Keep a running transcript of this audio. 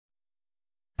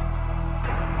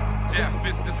Death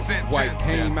is the sentence. White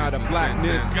came out of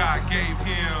blackness. God gave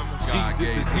him.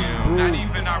 Jesus is Hebrew. Not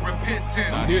even our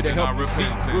repentance. Not here to help you see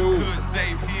through. Could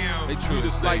save him. They treat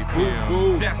us like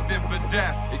boo-boo. Destined for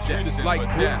death. They treat us like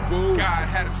boo-boo. God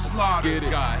had him slaughtered. Get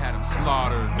it. God had him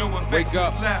slaughtered. No Wake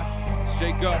up. left.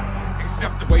 Shake up.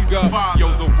 Wake up. Yo,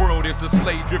 the world is a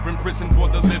slave-driven prison for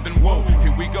the living. Whoa,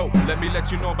 here we go. Let me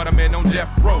let you know about a man on death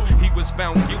row. He was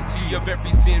found guilty of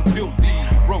every sin filthy.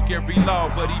 Broke every law,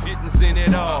 but he didn't sin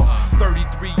at all.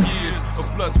 33 years of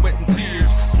blood, sweat, and tears.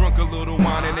 Drunk a little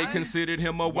wine and they considered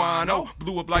him a wino.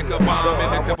 Blew up like a bomb in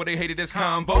the temple, they hated his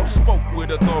combo. Spoke with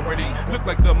authority, looked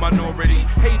like the minority.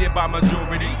 Hated by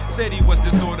majority, said he was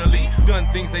disorderly. Done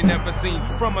things they never seen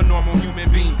from a normal human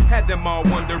being. Had them all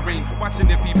wondering, watching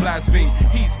if he blasphemed.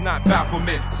 He's not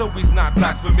Baphomet, so he's not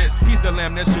blasphemous. He's the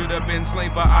lamb that should have been slain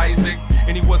by Isaac.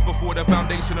 And he was before the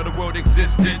foundation of the world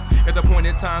existed. At the point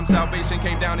in time, salvation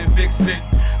came down and fixed it.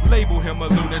 Label him a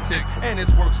lunatic, and his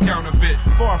works counterfeit.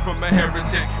 Far from a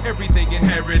heretic, everything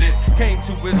inherited. Came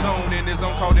to his own, and his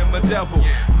own called him a devil.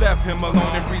 Left him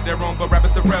alone and breathed their own, but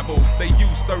rappers the rebel. They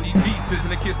used 30 pieces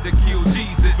and a kiss to kill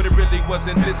Jesus. But it really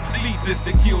wasn't this thesis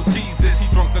to kill Jesus. He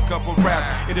drunk a couple raps,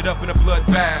 ended up in a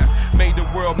bloodbath. Made the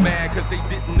world mad, cause they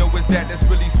didn't know his dad. That's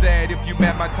really sad. If you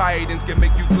mad, my tidings can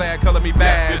make you glad. Color me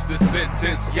bad. Death is the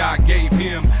sentence God gave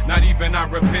him. Not even our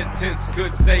repentance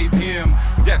could save him.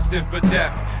 Destined for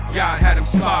death, God had him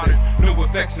slaughtered. No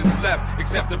affections left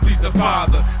except to please the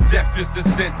Father. Death is the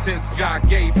sentence God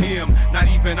gave him. Not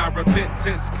even our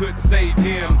repentance could save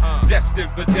him. Destined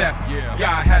for death,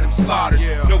 God had him slaughtered.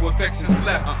 No affections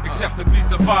left except to please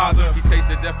the Father. He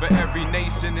tasted death for every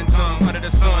nation and tongue under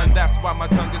the sun. That's why my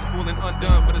tongue is full and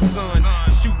undone for the sun.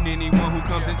 Shooting anyone who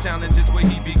comes and challenges where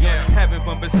he began. Having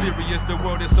fun but serious, the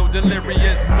world is so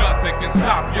delirious. Nothing can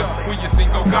stop you when you sing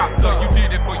Golgotha. You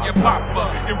did it for your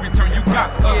papa. In return you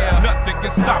got us. Nothing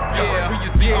can stop you when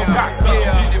you sing Golgotha.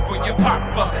 You did it for your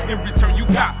papa. In return you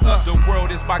got us. The world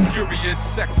is by curious,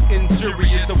 sex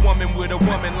injurious. A woman with a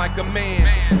woman like a man,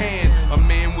 and a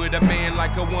man with a man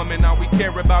like a woman. All we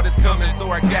care about is coming, so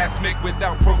orgasmic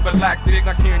without prophylactic.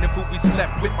 Not caring if who we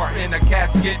slept with or in a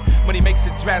casket. Money makes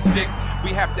it drastic,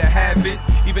 we have to have it.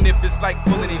 Even if it's like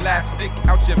pulling elastic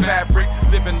out your fabric.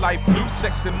 Living life loose,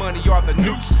 sex and money are the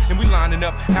noose. And we lining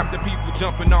up after people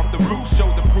jumping off the roof. Show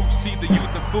the proof, see the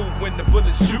youth the fool when the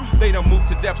bullets shoot. They don't move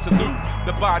to death salute.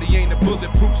 The body ain't a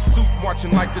bulletproof suit.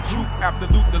 Watching like the truth after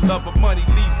loot. The love of money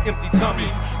leaves empty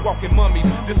tummies. Walking mummies,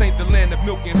 this ain't the land of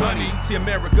milk and honey. See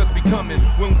America's becoming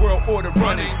when world order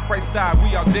running. Christ died,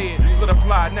 we all dead. Let it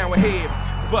fly now ahead.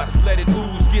 Bust, let it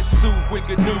ooze, get sued with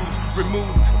good news.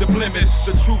 Remove the blemish,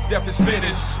 the truth, death is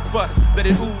finished. Bust, let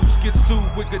it ooze, get sued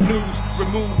with good news.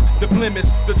 Remove the blemish,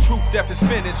 the truth, death is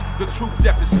finished. The truth,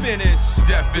 death is finished.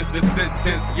 Death is the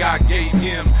sentence God gave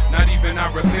him. Not even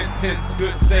our repentance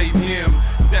could save him.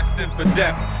 Destined for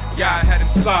death, God had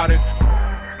him slaughtered.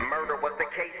 Murder was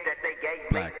the case that they gave me.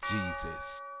 Black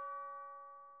Jesus.